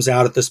anything that comes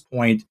out at this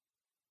point.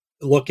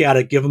 Look at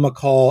it, give them a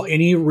call.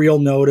 Any real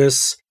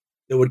notice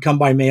that would come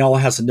by mail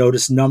has a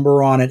notice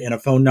number on it and a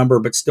phone number,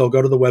 but still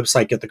go to the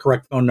website, get the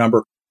correct phone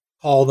number,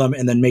 call them,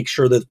 and then make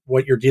sure that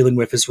what you're dealing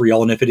with is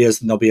real. And if it is,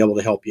 then they'll be able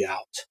to help you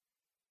out.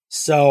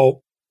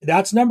 So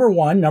that's number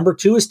one. Number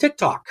two is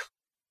TikTok.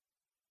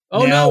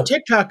 Oh, no,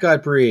 TikTok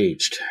got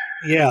breached.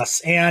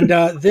 Yes, and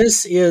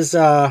this is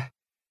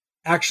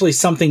actually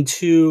something,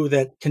 too,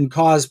 that can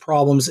cause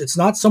problems. It's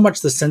not so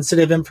much the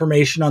sensitive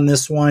information on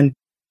this one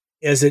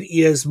as it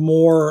is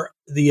more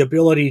the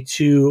ability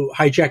to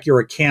hijack your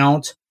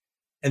account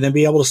and then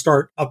be able to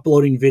start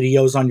uploading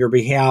videos on your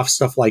behalf,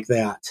 stuff like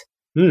that.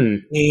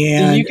 And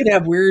you could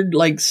have weird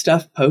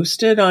stuff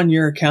posted on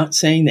your account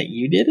saying that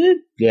you did it?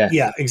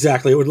 Yeah,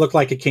 exactly. It would look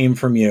like it came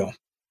from you.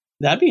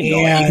 That'd be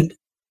annoying. And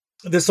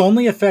this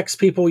only affects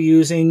people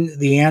using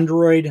the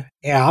Android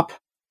app.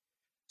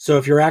 So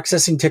if you're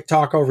accessing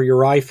TikTok over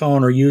your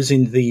iPhone or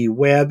using the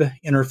web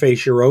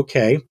interface, you're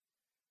okay,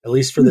 at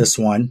least for this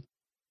one.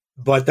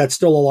 But that's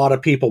still a lot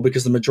of people,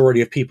 because the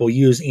majority of people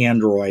use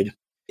Android.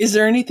 Is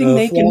there anything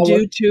they can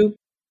do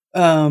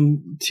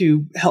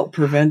to help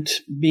prevent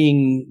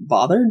being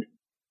bothered?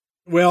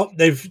 Well,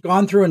 they've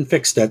gone through and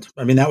fixed it.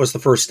 I mean, that was the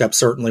first step,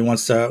 certainly,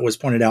 once it was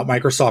pointed out.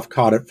 Microsoft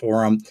caught it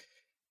for them.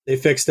 They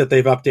fixed it.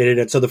 They've updated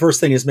it. So the first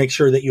thing is make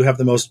sure that you have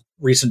the most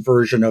recent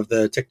version of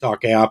the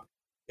TikTok app.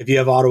 If you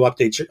have auto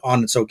updates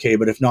on, it's okay.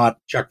 But if not,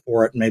 check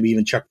for it, and maybe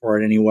even check for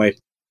it anyway.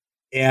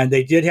 And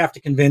they did have to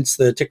convince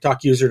the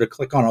TikTok user to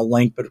click on a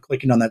link, but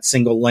clicking on that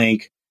single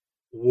link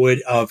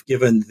would have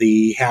given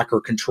the hacker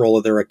control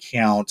of their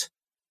account.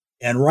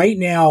 And right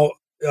now,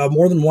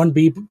 more than 1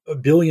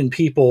 billion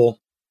people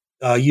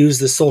use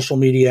this social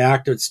media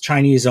app. It's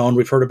Chinese owned.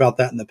 We've heard about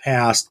that in the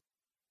past.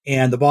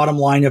 And the bottom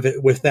line of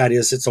it with that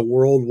is it's a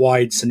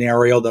worldwide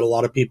scenario that a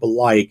lot of people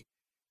like,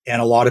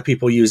 and a lot of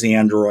people use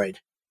Android.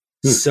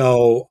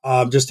 So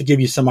just to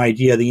give you some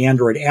idea, the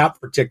Android app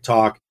for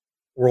TikTok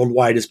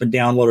worldwide has been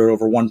downloaded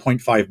over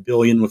 1.5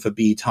 billion with a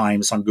B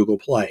times on Google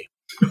Play.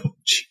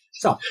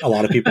 So a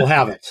lot of people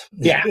have it.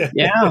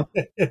 Yeah.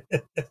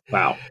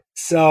 Wow.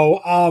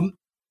 So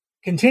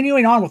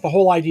continuing on with the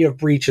whole idea of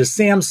breaches,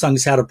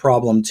 Samsung's had a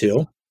problem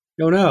too.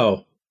 Oh,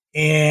 no.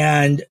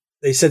 And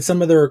they said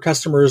some of their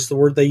customers, the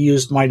word they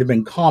used might have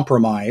been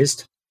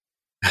compromised.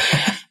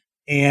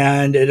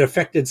 And it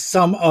affected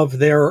some of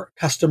their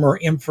customer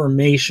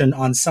information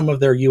on some of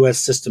their U.S.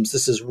 systems.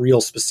 This is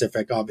real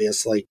specific,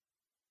 obviously.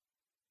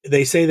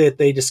 They say that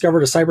they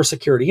discovered a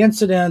cybersecurity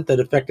incident that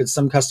affected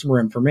some customer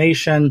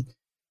information.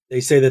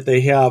 They say that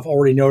they have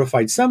already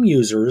notified some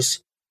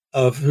users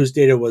of whose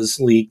data was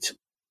leaked,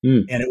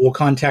 and it will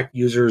contact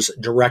users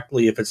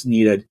directly if it's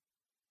needed.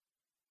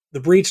 The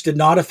breach did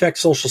not affect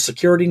social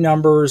security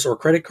numbers or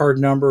credit card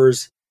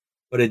numbers,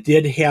 but it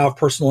did have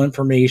personal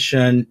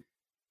information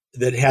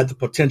that had the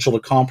potential to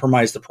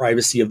compromise the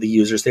privacy of the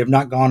users. They have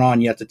not gone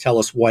on yet to tell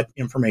us what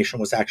information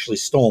was actually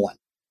stolen.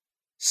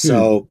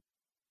 So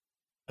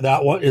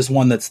that one is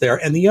one that's there.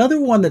 And the other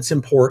one that's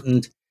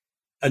important,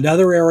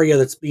 another area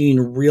that's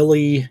being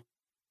really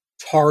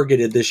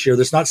targeted this year,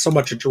 there's not so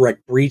much a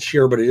direct breach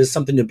here, but it is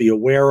something to be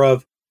aware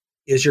of,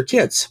 is your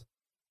kids.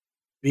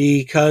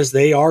 Because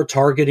they are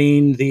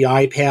targeting the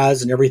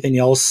iPads and everything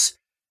else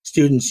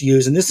students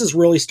use. And this has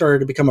really started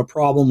to become a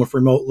problem with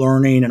remote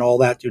learning and all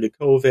that due to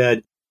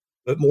COVID.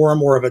 But more and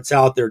more of it's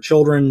out there.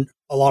 Children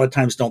a lot of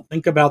times don't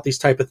think about these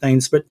type of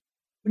things. But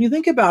when you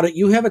think about it,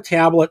 you have a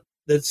tablet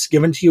that's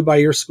given to you by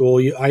your school,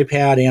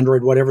 iPad,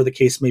 Android, whatever the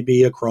case may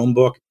be, a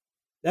Chromebook.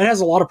 That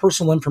has a lot of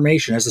personal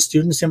information. It has the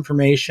student's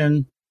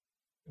information,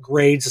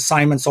 grades,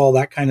 assignments, all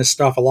that kind of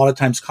stuff. A lot of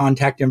times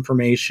contact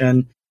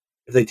information.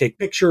 If they take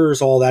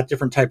pictures, all that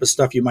different type of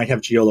stuff, you might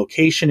have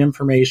geolocation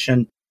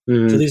information.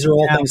 So these are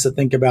all things to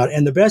think about.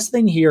 And the best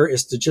thing here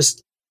is to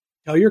just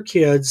tell your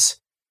kids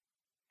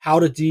how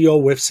to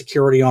deal with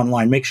security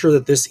online. Make sure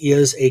that this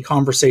is a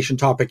conversation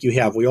topic you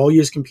have. We all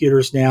use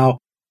computers now,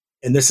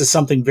 and this is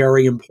something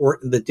very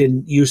important that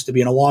didn't used to be.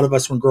 And a lot of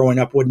us when growing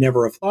up would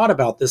never have thought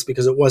about this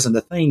because it wasn't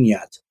a thing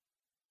yet.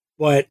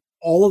 But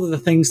all of the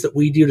things that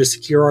we do to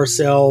secure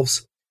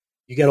ourselves,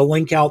 you get a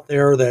link out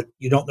there that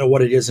you don't know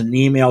what it is in an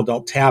email,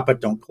 don't tap it,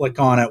 don't click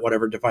on it,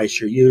 whatever device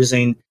you're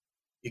using.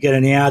 You get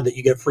an ad that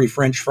you get free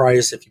French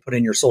fries if you put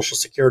in your social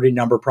security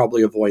number,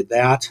 probably avoid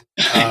that.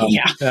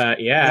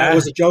 That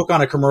was a joke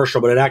on a commercial,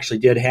 but it actually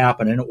did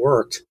happen and it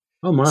worked.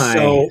 Oh my.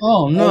 So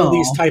all of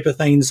these type of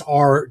things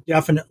are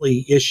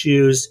definitely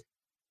issues.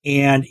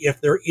 And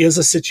if there is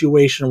a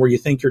situation where you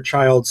think your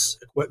child's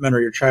equipment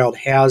or your child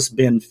has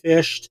been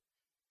phished,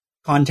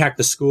 contact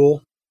the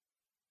school.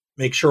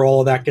 Make sure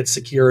all of that gets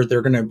secured.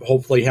 They're going to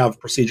hopefully have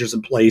procedures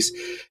in place.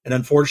 And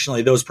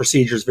unfortunately, those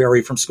procedures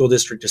vary from school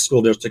district to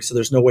school district. So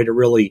there's no way to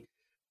really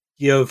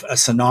give a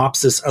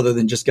synopsis other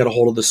than just get a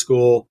hold of the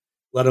school,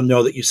 let them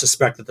know that you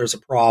suspect that there's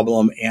a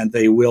problem, and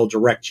they will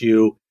direct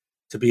you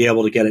to be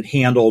able to get it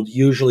handled,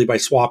 usually by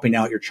swapping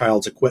out your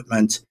child's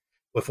equipment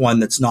with one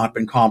that's not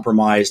been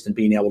compromised and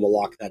being able to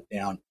lock that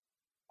down.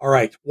 All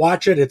right,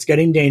 watch it. It's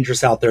getting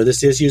dangerous out there.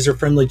 This is User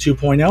Friendly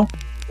 2.0.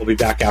 We'll be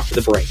back after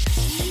the break.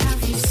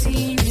 Have you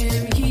seen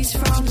him? He's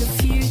from the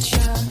future.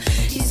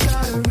 He's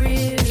got a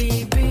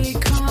really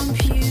big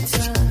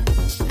computer,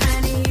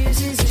 and he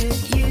uses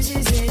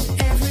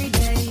it every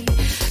day.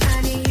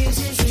 And he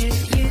uses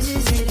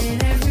it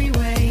in every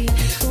way.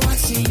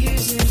 What's he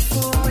use it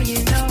for?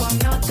 You know I'm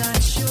not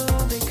that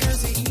sure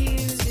because it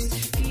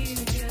uses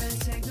future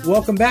technology.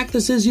 Welcome back.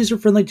 This is User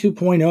Friendly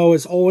 2.0.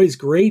 As always,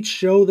 great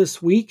show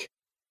this week.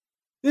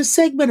 This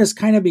segment has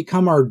kind of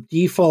become our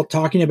default,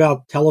 talking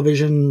about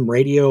television,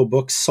 radio,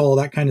 books, all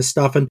that kind of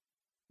stuff. And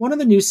one of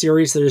the new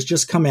series that has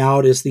just come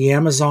out is the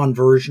Amazon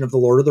version of The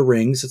Lord of the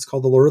Rings. It's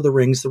called The Lord of the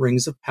Rings, The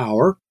Rings of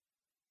Power.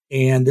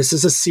 And this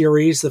is a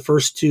series. The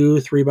first 2,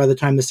 3, by the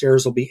time this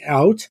airs, will be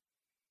out.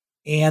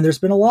 And there's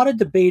been a lot of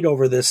debate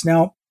over this.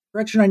 Now,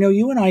 Gretchen, I know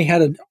you and I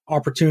had an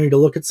opportunity to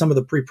look at some of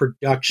the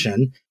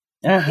pre-production.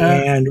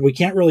 And we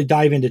can't really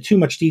dive into too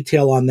much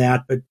detail on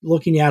that, but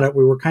looking at it,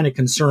 we were kind of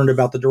concerned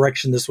about the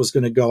direction this was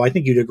going to go. I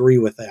think you'd agree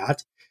with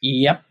that.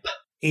 Yep.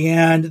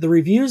 And the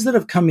reviews that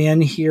have come in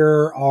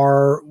here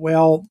are,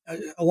 well,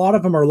 a lot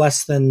of them are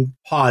less than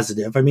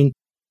positive. I mean,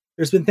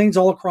 there's been things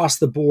all across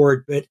the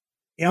board, but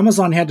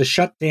Amazon had to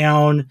shut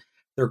down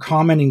their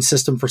commenting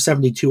system for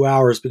 72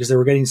 hours because they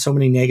were getting so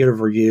many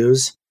negative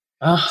reviews.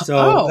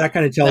 So that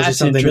kind of tells you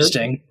something.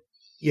 Interesting.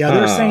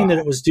 They're saying that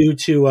it was due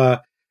to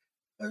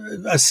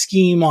a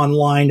scheme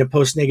online to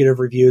post negative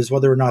reviews.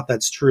 Whether or not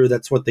that's true,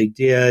 that's what they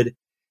did.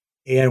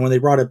 And when they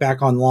brought it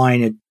back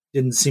online, it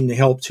didn't seem to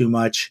help too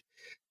much.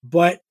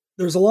 But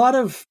there's a lot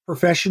of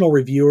professional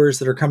reviewers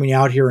that are coming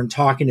out here and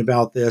talking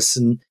about this.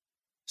 And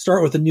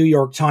start with the New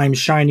York Times,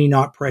 shiny,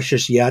 not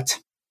precious yet.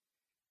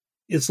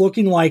 It's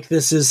looking like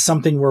this is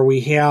something where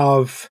we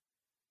have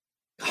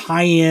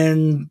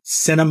high-end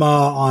cinema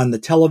on the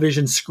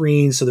television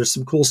screen. So there's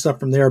some cool stuff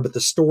from there. But the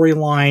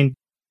storyline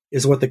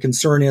is what the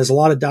concern is. A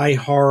lot of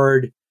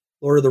diehard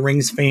Lord of the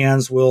Rings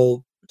fans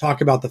will talk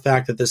about the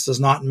fact that this does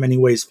not in many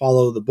ways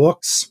follow the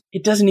books.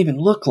 It doesn't even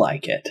look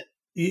like it.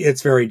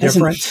 It's very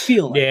different. Doesn't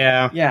feel like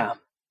it. Yeah.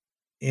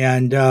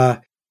 And,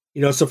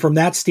 so from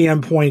that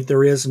standpoint,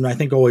 there is, and I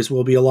think always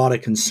will be, a lot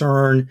of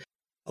concern,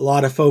 a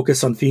lot of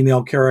focus on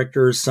female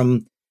characters.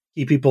 Some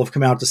key people have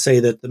come out to say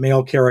that the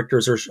male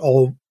characters are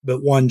all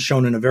but one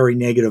shown in a very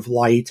negative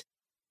light.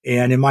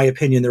 And in my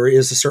opinion, there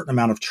is a certain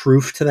amount of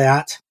truth to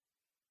that.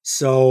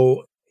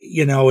 So,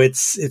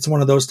 it's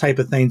one of those type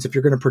of things. If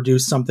you're going to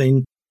produce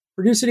something,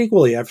 produce it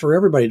equally for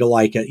everybody to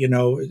like it,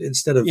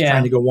 instead of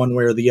trying to go one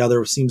way or the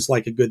other. Seems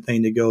like a good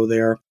thing to go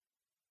there.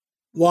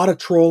 A lot of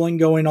trolling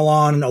going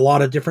on and a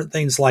lot of different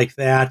things like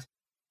that.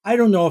 I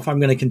don't know if I'm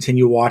going to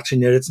continue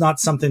watching it. It's not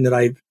something that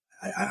I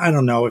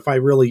don't know if I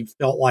really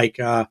felt like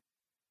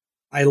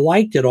I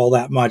liked it all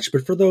that much.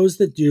 But for those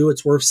that do,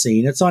 it's worth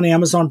seeing. It's on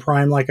Amazon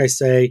Prime, like I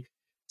say,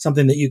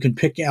 something that you can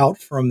pick out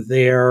from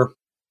there.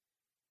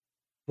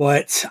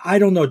 But I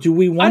don't know. Do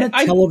we want a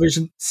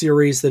television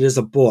series that is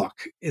a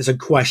book? Is a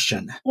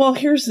question. Well,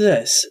 here's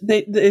this.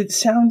 It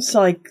sounds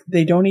like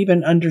they don't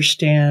even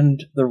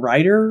understand the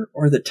writer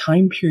or the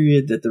time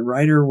period that the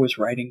writer was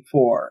writing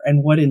for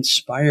and what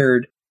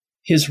inspired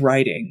his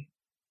writing.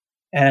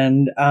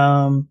 And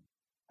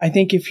I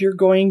think if you're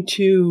going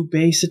to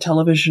base a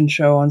television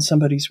show on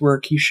somebody's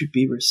work, you should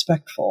be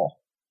respectful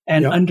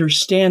and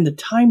understand the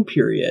time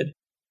period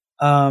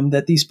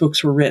that these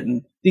books were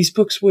written. These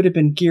books would have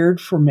been geared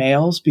for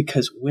males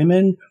because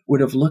women would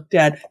have looked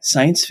at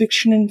science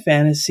fiction and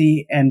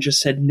fantasy and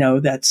just said, no,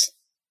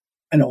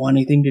 I don't want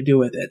anything to do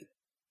with it.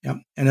 Yeah,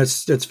 and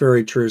it's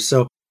very true.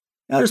 So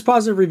now there's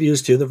positive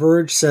reviews too. The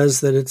Verge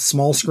says that it's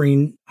small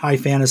screen high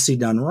fantasy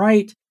done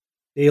right.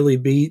 Daily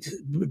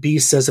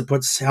Beast says it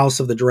puts House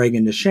of the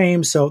Dragon to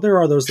shame. So there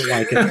are those that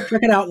like it.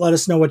 Check it out. Let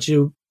us know what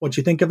you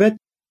think of it.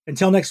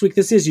 Until next week,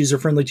 this is User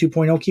Friendly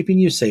 2.0, keeping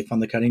you safe on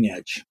the cutting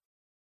edge.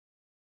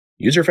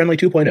 User Friendly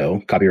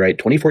 2.0, copyright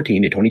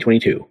 2014 to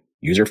 2022.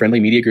 User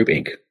Friendly Media Group,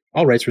 Inc.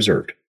 All rights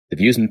reserved. The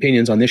views and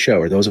opinions on this show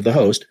are those of the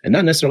host and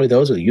not necessarily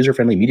those of the User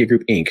Friendly Media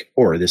Group, Inc.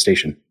 or this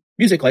station.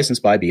 Music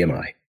licensed by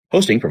BMI.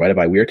 Hosting provided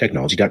by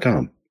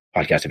WeareTechnology.com.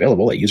 Podcast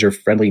available at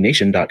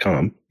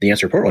userfriendlynation.com,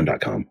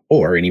 theanswerportland.com,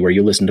 or anywhere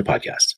you listen to podcasts.